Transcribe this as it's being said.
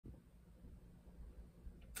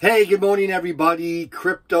Hey, good morning, everybody.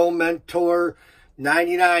 Crypto Mentor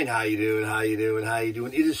 99. How you doing? How you doing? How you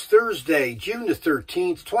doing? It is Thursday, June the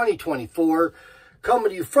 13th, 2024. Coming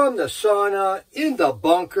to you from the sauna in the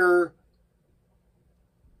bunker.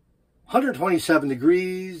 127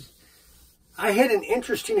 degrees. I had an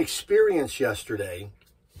interesting experience yesterday.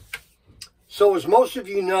 So as most of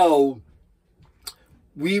you know,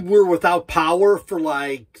 we were without power for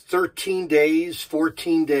like 13 days,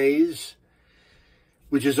 14 days.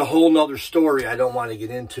 Which is a whole nother story I don't want to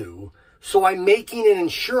get into. So I'm making an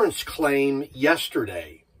insurance claim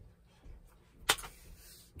yesterday.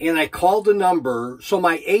 And I called the number. So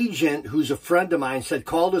my agent, who's a friend of mine, said,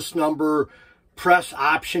 call this number, press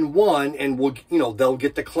option 1, and they'll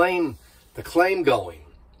get the claim going.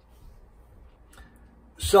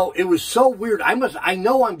 So it was so weird. I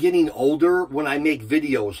know I'm getting older when I make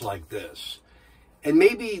videos like this. And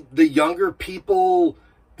maybe the younger people,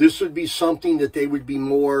 this would be something that they would be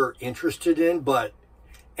more interested in. But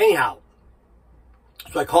anyhow,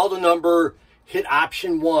 so I called the number, hit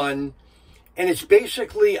option 1, and it's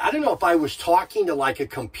basically, I don't know if I was talking to like a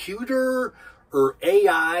computer or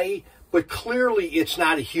AI, but clearly it's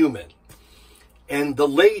not a human. And the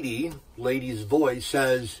lady's voice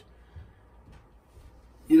says,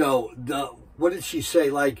 what did she say?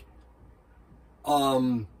 Like,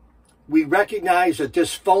 we recognize that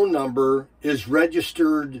this phone number is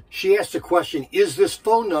registered. She asked the question, is this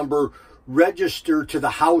phone number registered to the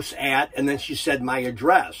house at, and then she said my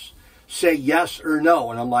address. Say yes or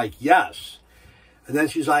no. And I'm like, yes. And then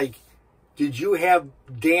she's like, did you have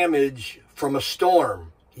damage from a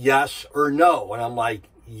storm? Yes or no. And I'm like,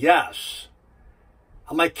 yes.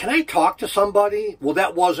 I'm like, can I talk to somebody? Well,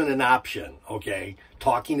 that wasn't an option, okay,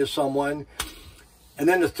 talking to someone. And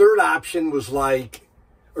then the third option was like,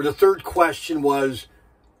 or the third question was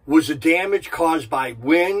the damage caused by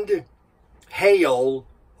wind, hail,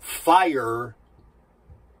 fire,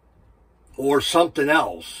 or something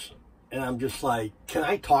else? And I'm just like, can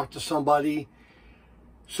I talk to somebody?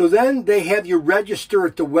 So then they have you register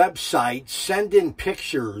at the website, send in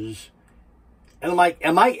pictures. And I'm like,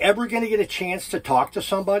 am I ever going to get a chance to talk to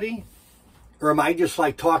somebody? Or am I just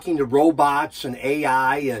like talking to robots and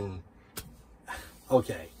AI and...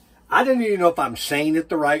 Okay. I don't even know if I'm saying it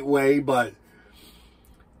the right way, but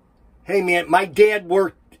hey, man, my dad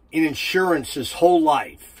worked in insurance his whole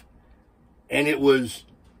life. And it was,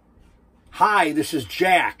 hi, this is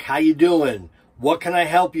Jack. How you doing? What can I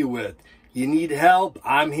help you with? You need help?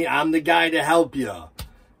 I'm here. I'm the guy to help you.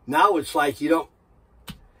 Now it's like you don't.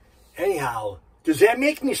 Anyhow, does that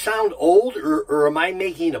make me sound old, or am I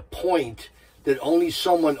making a point that only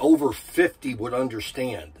someone over 50 would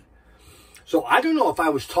understand? So I don't know if I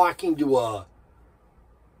was talking to a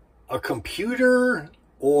computer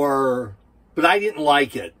but I didn't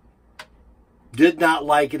like it. Did not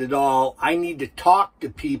like it at all. I need to talk to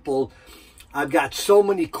people. I've got so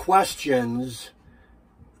many questions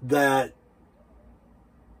that,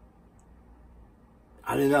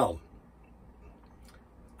 I don't know.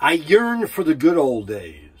 I yearn for the good old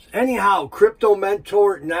days. Anyhow, Crypto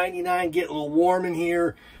Mentor 99, getting a little warm in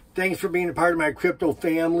here. Thanks for being a part of my crypto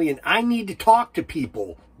family, and I need to talk to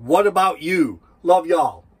people. What about you? Love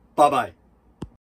y'all. Bye-bye.